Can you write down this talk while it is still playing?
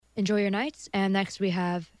Enjoy your nights. And next we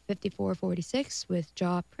have 5446 with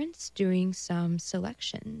Jaw Prince doing some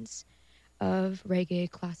selections of reggae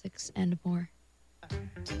classics and more.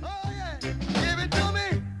 Oh yeah, give it to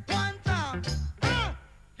me one time.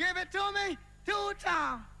 Give it to me two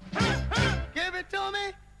times. Give it to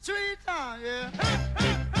me three times. Yeah.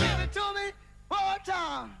 Give it to me four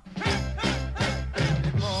times.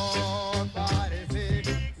 Before 46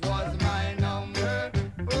 was my number.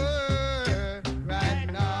 Right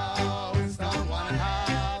now, someone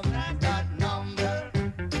have that number.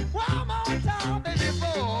 One more time, baby.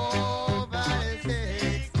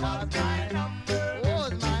 456 was my number.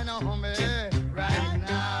 Was my number. Right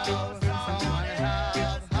now, someone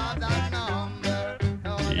have that number.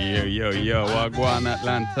 Yo, Wagwan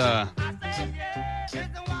Atlanta.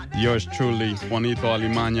 Yours truly, Juanito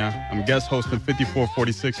Alimanya. I'm guest hosting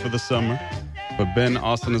 5446 for the summer. For Ben,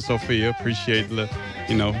 Austin, and Sophia, appreciate the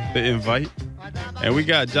invite. And we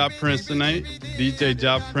got Jaw Prince tonight, DJ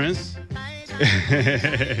Jaw Prince.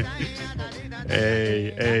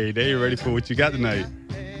 Hey, they ready for what you got tonight?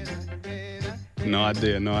 No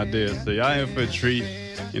idea. So y'all in for a treat.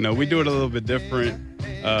 We do it a little bit different,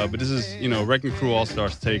 but this is, Wrecking Crew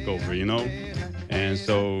All-Stars Takeover, And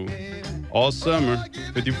so all summer,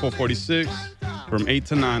 5446, from 8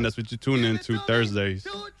 to 9, that's what you tune into Thursdays,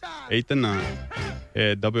 8 to 9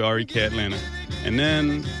 at WREK Atlanta. And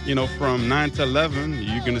then, from 9 to 11,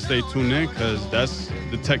 you're going to stay tuned in because that's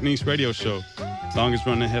the Techniques radio show, longest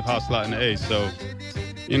running hip-hop slot in the A. So,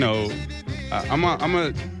 I'm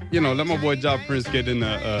a let my boy Jaw Prince get in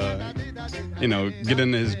get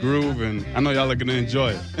into his groove, and I know y'all are going to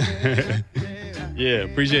enjoy it. Yeah,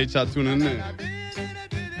 appreciate y'all tuning in.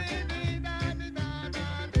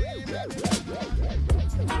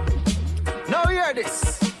 Now hear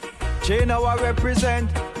this. Gino I represent,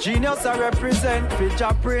 Genius I represent,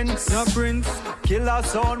 Jaw Prince, no Prince. Killer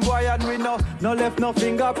sound boy and we no left no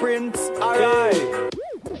fingerprints. Alright.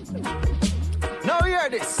 Now hear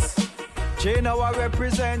this. Gino I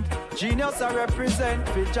represent, Genius I represent,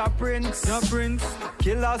 Jaw Prince, no Prince.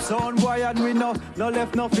 Killer sound boy and we no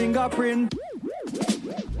left no fingerprint.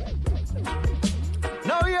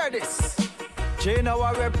 Now hear this. Gino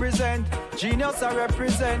I represent, Genius I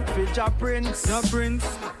represent, Jaw Prince, no Prince.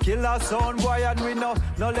 Killer sound boy and we no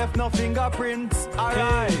left no fingerprints.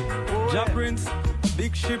 Alright, Jaw Prince,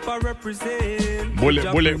 big ship I represent. Bullet.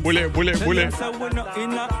 So we no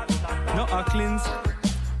inna, no cleans.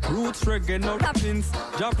 Roots reggae, no rappings.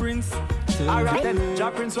 Jaw Prince. Alright then, Jaw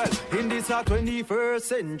Prince, well, in this 21st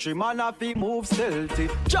century, man a fi move stealthy.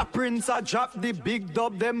 Jaw Prince a drop the big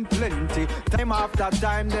dub, them plenty. Time after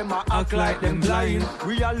time, them a act like them blind.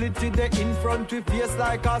 Reality they in front with face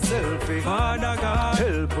like a selfie. Father God,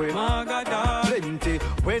 help with Magada, plenty.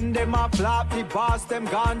 When them a flap the boss, them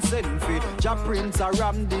gone selfie. Jaw Prince a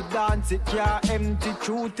ram the dance, it can't empty.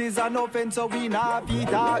 Truth is an offense, so we not be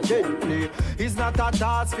that gently. It's not a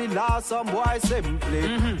task, we lost some boy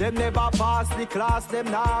simply. Them never pass the class, them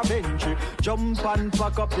nah venture. Jump and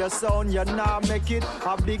pack up your sound, you nah make it.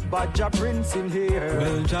 A big bad Jaw Prince in here.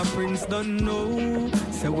 Well, Jaw Prince don't know.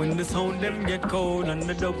 Say when the sound them get cold and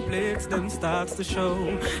the dub plates them starts to show.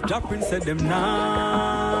 Jaw Prince said them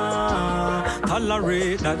nah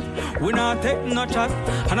tolerate that. We not take no chat.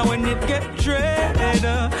 And when it get dread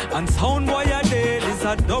and sound boy a dead, is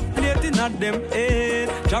a dub plate in at them head.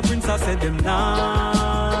 Jaw Prince a said them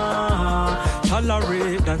nah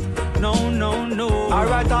tolerate that. No.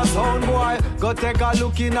 Alright, a sound boy, go take a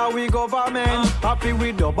look in our government. Happy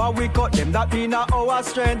with dub, but we cut them, that mean our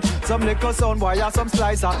strength. Some little sound boy, or some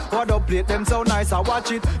slicer. What up, plate them so nice, I watch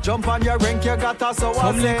it. Jump on your rank, you got us so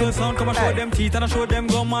some little sound, come and show them teeth and I show them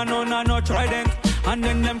gum and no trident. And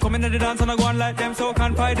then them come in the dance and I go on like them so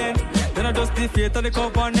confident. Then I just defeat the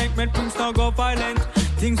cover neck, make things now go violent.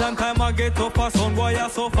 Things and time I get tougher, some boy are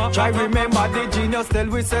so far. Try remember the genius, tell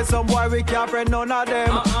we say some boy we can't friend none of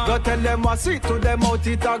them. Go tell them what sweet to them out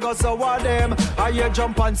it a go so what them. I hear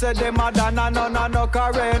jump and say them a done and none and no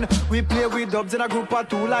Karen. We play with dubs in a group of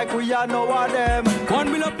two like we are know of them.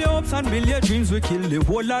 One build up your hopes and build your dreams, we kill the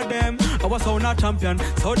whole of them. Our sound a champion,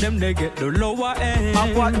 so them they get the lower end.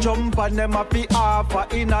 I want jump and them a be half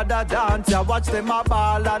in other dance. I watch them a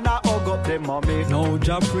ball and I hug up them mommy. No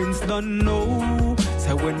Jaw Prince don't know.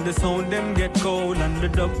 Say when the sound them get cold and the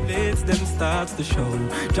dub plates them starts to show.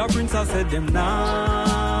 Jaw Prince I said them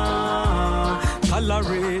nah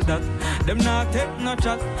tolerate that. Them not take no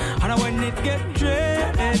chat. And when it get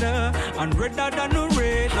dread and redder than the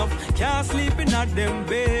red enough, can't sleep in at them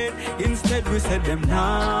bed. Instead we said them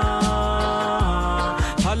nah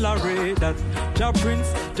tolerate that. Jaw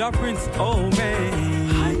Prince, oh man.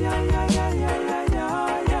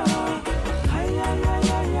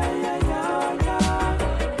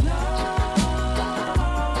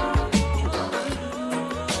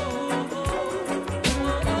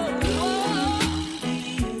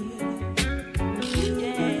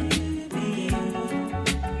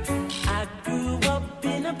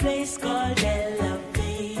 a place called De La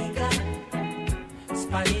Vega.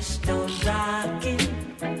 Spanish Town rocking,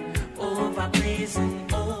 over prison,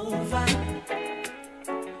 over.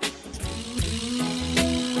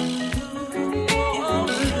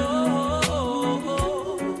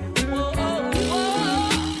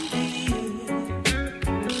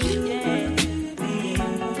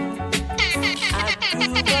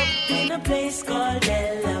 Place called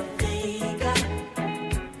De La Vega,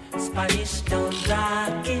 Spanish Town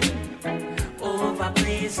rocking, over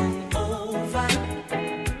prison, over.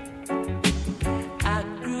 I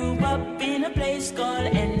grew up in a place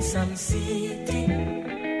called Ensom City,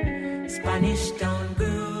 Spanish Town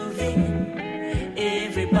grooving,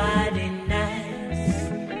 everybody nice.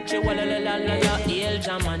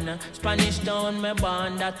 Spanish Town, me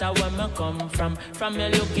born, that's where me come from. From me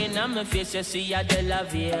looking at my face, you see a De La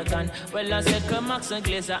Vegan. Well, I say Max and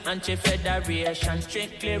Glazer, Anti-Federation.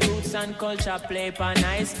 Strictly roots and culture play for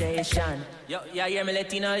nice station. Yo, yeah, hear me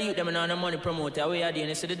Latino youth, them on the money promoter. We are doing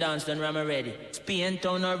this to the dance done, I'm ready. Spain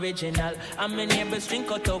Town original. And my neighbors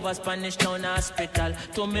drink out over Spanish Town hospital.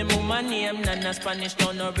 To me mama name, Nana Spanish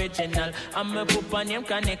Town original. And my papa name,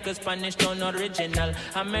 Kaneka Spanish Town original.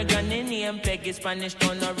 And my granny name, Peggy Spanish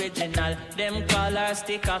Town original. Them call her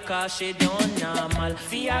sticker cause she don't normal.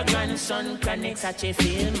 For your grandson, Kaneka such a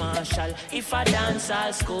field marshal. If I dance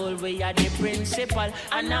all school, we are the principal.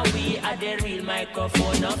 And now we are the real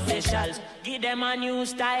microphone officials. Give them a new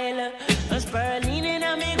style. Sperling in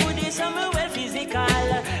a me goodies, I'm well physical.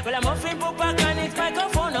 Well, I'm offering Papa Chronics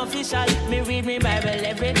microphone official. Me read me Bible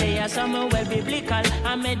every day, I some well biblical.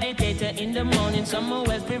 I meditate in the morning, some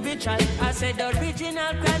well spiritual. I said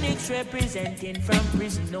original Chronics representing from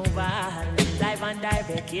prison over. Live and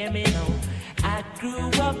direct, hear me now. I grew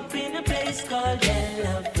up in a place called De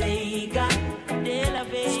La Vega. De La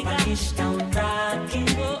Vega. Spanish Town rocking,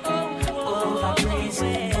 over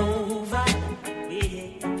prison, over.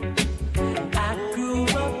 I grew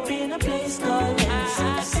up in a place called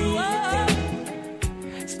Ensom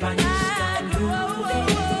City. Spanish Town grooving,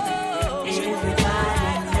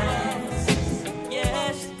 everybody nice.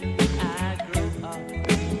 Yes, I grew up.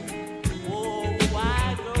 Whoa,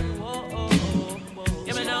 I grew up.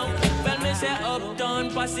 You know, well, me say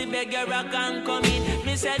uptown, posse beg your rock and come in.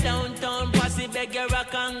 Me say downtown, posse beg your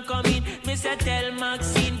rock and come in. Me say tell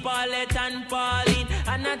Maxine, Paulette and Pauline.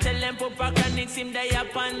 And I tell them Papa Chronics him they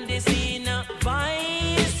up on the scene.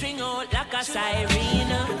 Voice string out like a siren.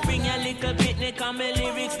 Bring a little picnic and my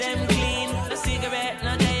lyrics them clean. The cigarette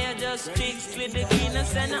not there, just chicks with the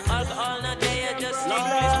cleaners. And the alcohol not there, just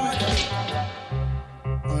chicks.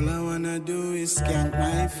 All I wanna do is skank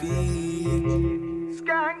my feet.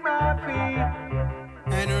 Skank my feet.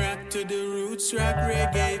 And rock to the roots, rock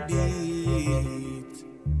reggae beat.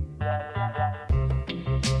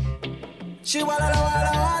 She walla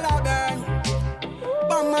walla walla bang.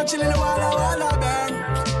 Bamba chillin' walla walla bang.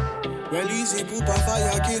 Well, easy poop a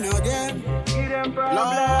fire king again.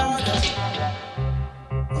 Lord,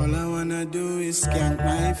 all I wanna do is skank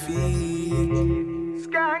my feet.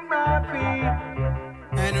 Skank my feet.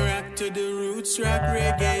 And rock to the roots, rock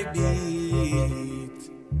reggae beat.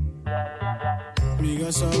 Me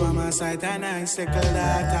go so on my side and I sickle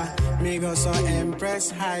data. Me go so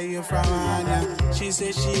impressed how you from Anya. She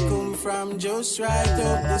said she come from just right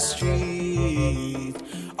up the street.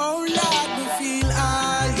 Oh Lord, we feel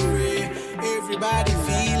irate. Everybody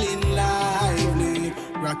feeling lively.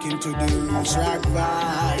 Rocking to the roots, rock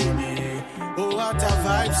vibe. Oh what a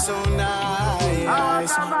vibe so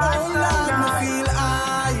nice. Oh Lord, we feel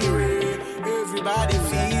irate. Everybody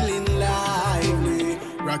feeling lively.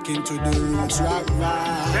 Rocking to the roots, rock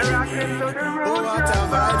vibe. Oh, what a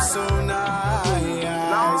vibe so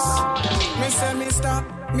nice. Me say me stop,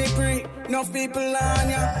 me pre, enough people on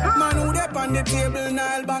ya. Man who dep on the table,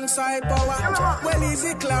 Nile Bank side power. Well,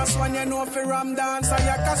 easy class when you know fi ram dance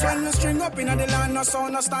ya. Cause when you string up inna the land, no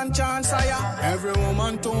sound, no stand chance ya. Every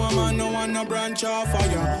woman to a man, no one no branch off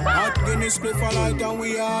ya. Hot Guinness split for light and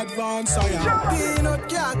we advance ya. Peanut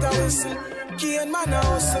cat a whistle. Cane man a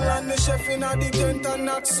hustle and the chef in a the tent and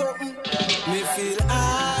not something. Me feel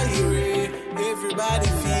irate, everybody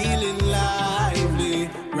feeling lively.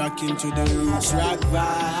 Rocking to the roots, rock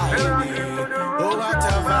vibe. Oh what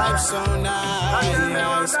a vibe so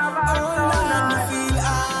nice. Oh Lord, me feel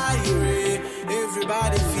irate,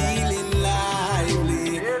 everybody feeling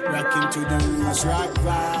lively. Rocking to the roots, rock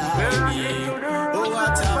vibe. Oh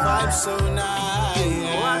what a vibe so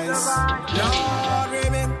nice. Lord,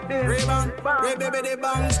 rebound, baby, the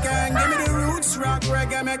bangs can give me the roots, rock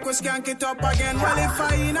reggae, make us skank it up again. Well, if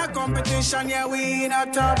I in a competition, yeah, we in a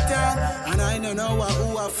top 10. And I don't know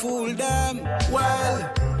who I fool them.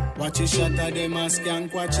 Well, Watch a shot of them a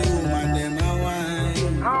skank, watch a woman them a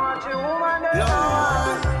wine.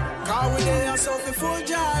 Lord, cause we there so for full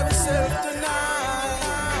joy we serve tonight.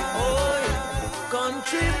 Oh,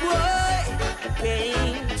 country boy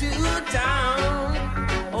came to town.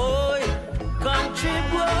 Oh, country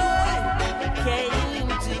boy came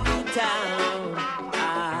to town.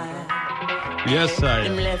 Yes, sir.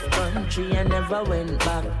 Him left country and never went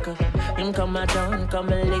back. Him come a town, come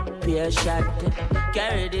a lick peer shot.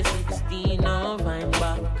 Carry the 16 over him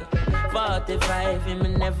back. 45,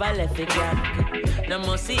 him never left a crack. Now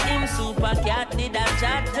must see him super cat did a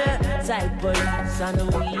chat. Side police on the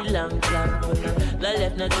wheel and clap. The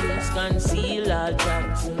left no trace conceal all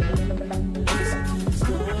tracks.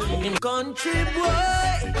 Him country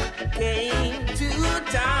boy came to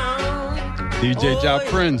town. DJ Ja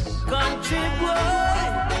Prince. Country boy.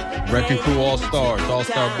 Wrecking Crew All-Stars,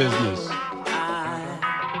 All-Star Business.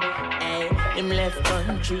 Him left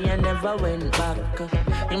country and never went back.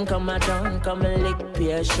 Him come a town, come a lick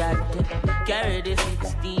peer shot. Carry the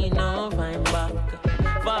 16 over him back.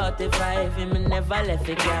 45, him never left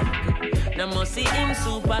a crack. Now must see him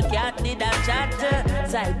super cat did a chat.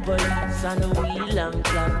 Side police on the wheel and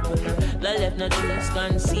clap. The left no trace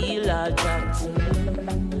conceal all tracks.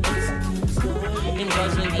 Him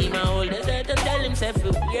cousin give my older day to tell himself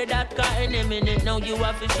to wear that car in a minute. Now you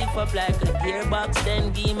have to shift up like a gearbox,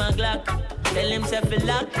 then give him a Glock. Tell himself to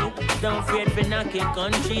lock it, don't fear for knocking.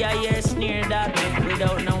 Country I hear sneer that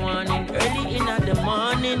without no warning. Early in the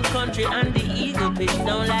morning, country and the eagle pitch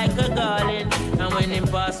down like a garland. And when him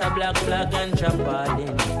pass a black flag and drop all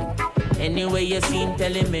in. Anyway you see him,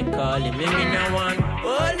 tell him me call him. Me no want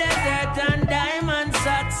all the dirt and diamond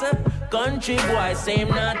socks. Country boy, say him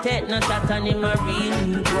not take no tat and him a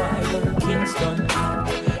real boy from Kingston.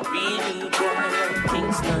 Real boy from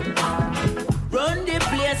Kingston. Run the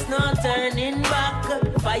place, no turning back.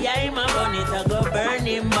 Fire him a burn it, I go burn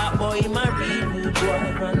him back. Boy, him a real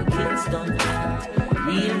boy from Kingston.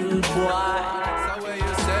 Real boy. That's the way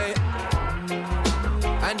you say.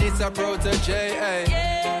 And it's a protege, eh?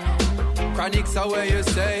 Yeah. Chronic's the way you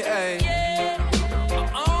say, eh? Yeah.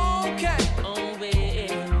 Okay.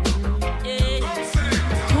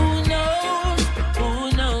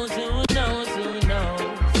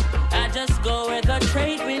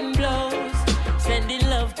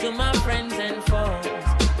 To my friends and foes,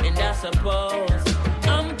 and I suppose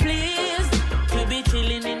I'm pleased to be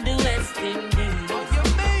chilling in the West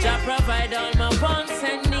Indies. Jah provide all my wants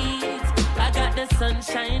and needs. I got the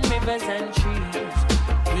sunshine, rivers and trees.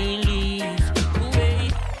 Release, hey.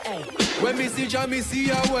 When me see Jah, me see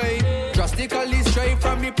a way. Drastically straight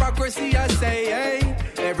from hypocrisy, I say, hey.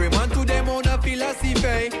 Every man to them own a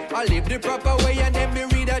philosophy. I live the proper way and then me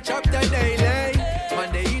read a chapter daily.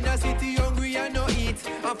 Monday in a city hungry and no eat.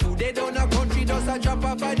 And food they down a country does a drop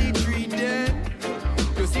off of the tree then.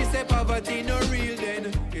 You see say poverty no real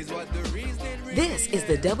then. Is what the reason. This is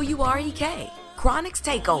the WREK Chronics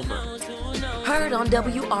Takeover. Heard on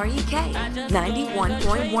WREK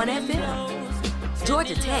 91.1 FM.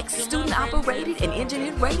 Georgia Tech's student-operated and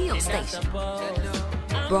engineered radio station.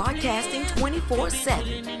 Broadcasting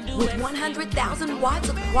 24/7 with 100,000 watts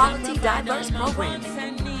of quality, diverse programming.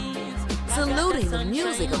 Saluting the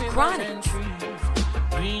music of Chronics.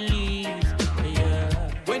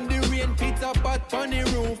 When the rain pits up at on the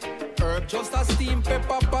roof, herb just a steam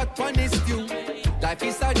pepper pot on the stew. Life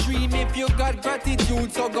is a dream if you got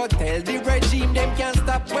gratitude, so go tell the regime them can't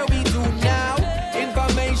stop what we do now.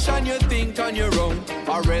 Information you think on your own,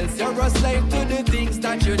 or else you're a slave to the things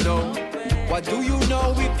that you know. What do you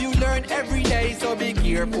know if you learn every day? So be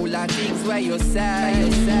careful of things where you say.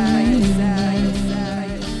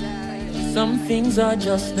 Some things are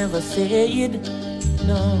just never said,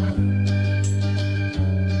 no.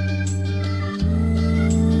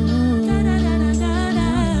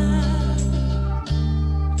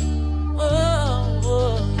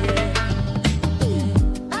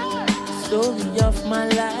 Story of my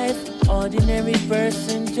life, ordinary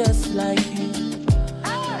person just like you.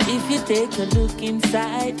 If you take a look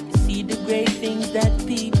inside, see the great things that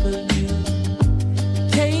people do.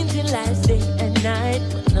 Changing lives day and night,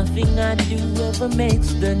 but nothing I do ever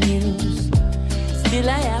makes the news. Still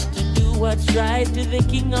I have to do what's right, to the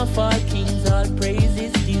King of all kings all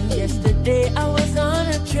praises due. Yesterday I was on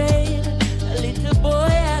a train, a little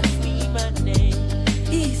boy asked me my name.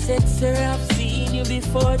 He said, sir, I've seen you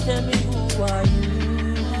before, tell me who are you?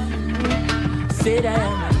 Said I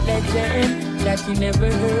am a legend that you never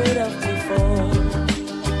heard of before.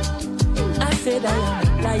 I said I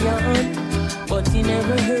am a lion, but you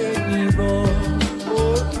never heard me roar.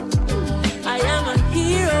 I am a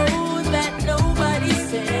hero that nobody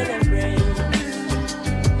celebrates.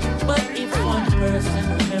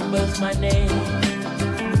 person remembers my name,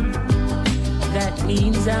 that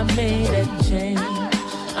means I made a change.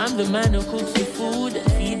 I'm the man who cooks the food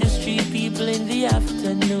and feed the street people in the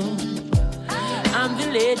afternoon. I'm the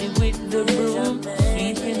lady with the broom,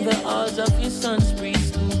 sweeping the halls of your son's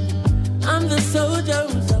preschool. I'm the soldier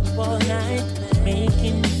who's up all night,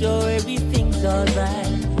 making sure everything's alright.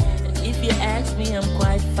 And if you ask me, I'm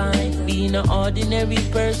quite fine, being an ordinary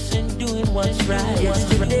person doing what's right.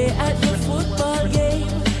 Yesterday at the football game,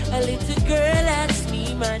 a little girl asked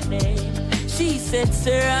me my name. She said,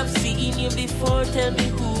 sir, I've seen you before, tell me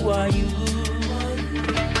who are you?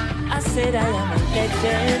 I said I am a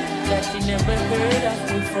legend that you never heard of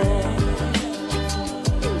before.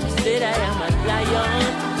 She said I am a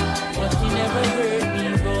lion, but you never heard me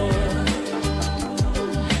roar.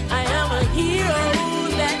 I am a hero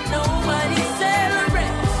that nobody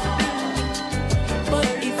celebrates. But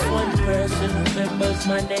if one person remembers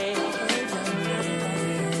my name,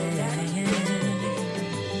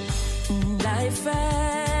 life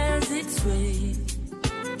has its way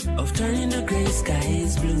of turning the gray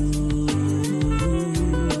skies blue.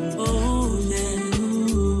 Oh, yeah.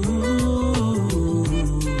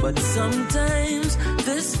 But sometimes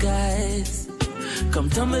the skies come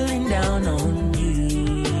tumbling down on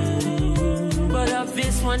you. But of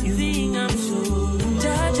this one thing I'm sure,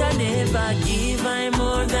 Judge, I never give I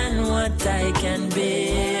more than what I can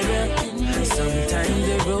bear. Sometimes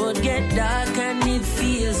the road get dark and it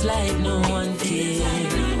feels like no one cares.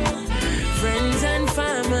 Friends and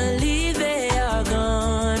family, they are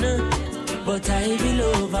gone, but I will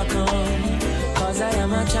overcome, cause I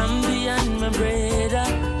am a champion, my brother.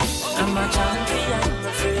 I'm a champion,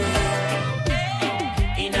 my friend.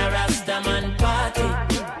 In a Rastaman party,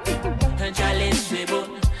 chalice we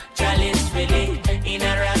boom, chalice we lit. In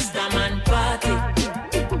a Rastaman party,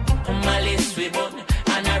 malice we boom,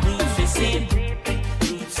 and a roots we sip.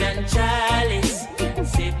 Roots and chalice,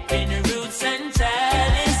 sipping roots and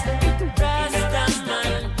chalice.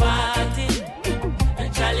 Rastaman party,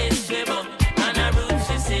 chalice we boom, and a roots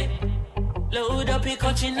we sip. Load up your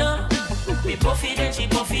cochino. Me puffy then she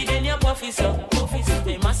puffy then you puffy so.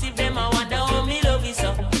 Me massive them I wonder how me love you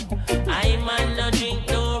so. I man no drink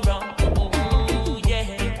no rum. Ooh, yeah.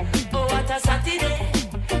 Oh what a Saturday.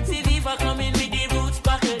 See Viva coming with the roots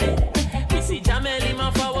buckle. Me see Jamel him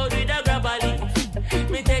a forward with a grab a leaf.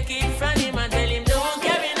 Me take it from him and tell him don't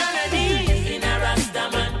carry none of these. In a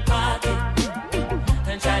Rastaman party,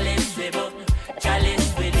 and chalice we boom,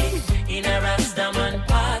 chalice we lit. In a Rastaman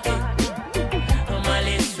party,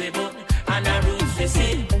 malice we boom. And the roots we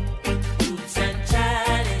sip, roots and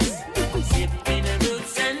chalice, sipping the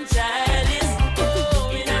roots and chalice.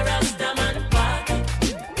 Oh, in a Rastaman party,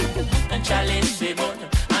 and chalice we burn,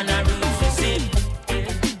 and the roots we sip.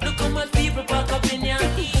 Look how much people park up in here.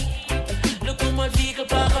 Look how much vehicle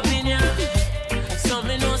park up in here. Some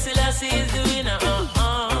me know Selassie is the winner.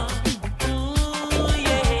 Ooh,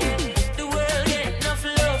 yeah. The world get enough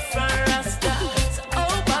love from Rasta. So,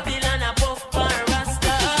 oh, Babylon a puff for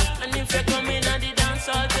Rasta. And if you come in and the dance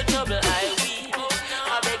all the trouble, I will.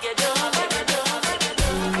 I beg you, don't, I beg you, don't, I beg you,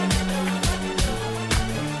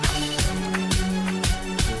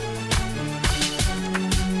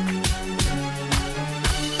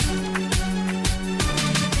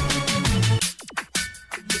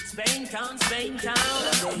 Spain town, Spain town.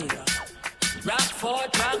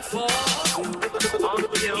 Rockford,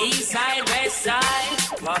 East side, West side.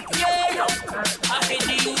 Yeah, I feel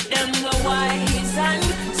the youth them go wise and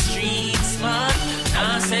street smart.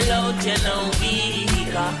 Now sell out, you know,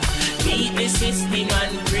 weaker. Beat the system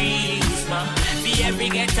and breeze, man. Be every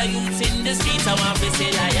ghetto youth in the streets, I want to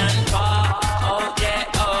see lion paw. Out there,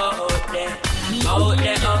 out there. Out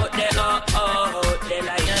there, out there, out there,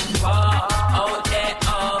 lion paw. Out there,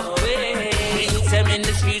 out there. The youths them in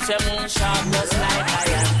the streets, them moon sharp, just like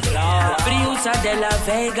lion claw. For the youths of De La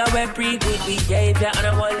Vega, we're pretty good behavior, and I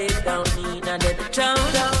want to live down in the town.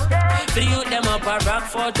 For the youth them up a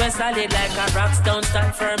Rockford, we're solid like a rock stone,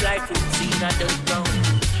 stand firm like roots in the ground.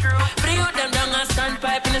 For the youth them down a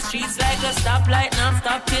standpipe in the streets like a stoplight,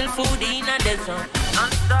 non-stop till food in a desert.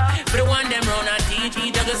 For the one them round a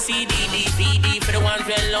TG, juggle CD, DVD. For the ones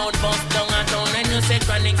well loud, bust down a town, and you say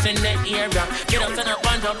chronics in the area. Get up and up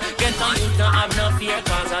and down, get on youth, don't have no fear,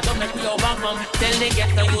 cause I don't make me overcome. Tell they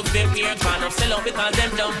get the youth, they fear, trying to sell out because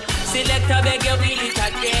them dumb. Select a beg you wheel it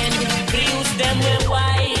again. For the youth them with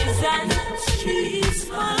wise and streets,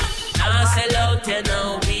 man. Now sell out, you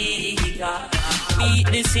know, we got. Beat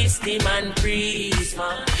the system and breeze,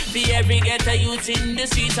 man. Be every ghetto youth in the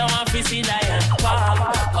streets, I want to see lion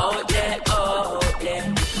pop. Out there, out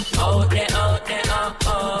there. Out there, out there, out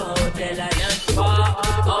there, lion pop.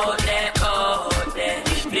 Out there, out there.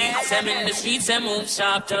 them in the streets and move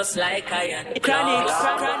sharp just like iron.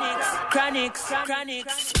 Chronics.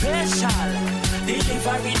 Special.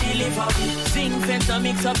 Delivery. Sing fence and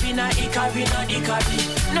mix up in a hickory, no dickory.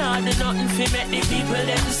 Nah, do nothing fi make the people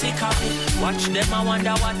them sick of it. Watch them, I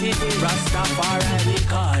wonder what it is. Rastafari we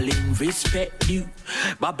calling, respect you.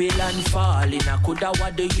 Babylon falling, I coulda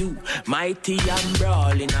what do you? Mighty and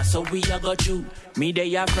brawling, so we a got you. Me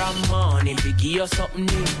they are from morning, we give you something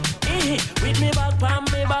new. With me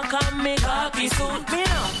back and me cocky suit. Me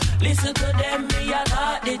now, listen to them, me I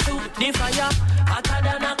got the truth. The fire, hotter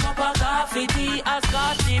than a cup of coffee tea. I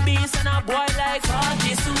got the beast and a boy like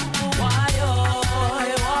 40 soup. Why oh?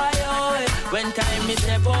 When time is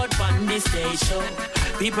about on the station,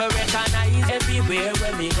 people recognize everywhere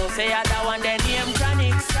when me go. Say other one, their name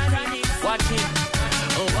Chronics. Watch it.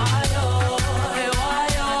 Why oh?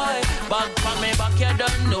 Back from me back, you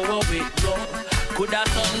don't know how it go. Coulda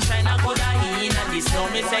sunshine, I coulda heat, and the snow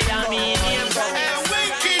me say I'm in here.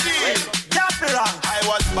 I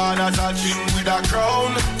was born as a king with a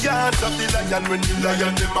crown. Can't stop the lion when the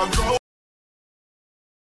lion them a grow.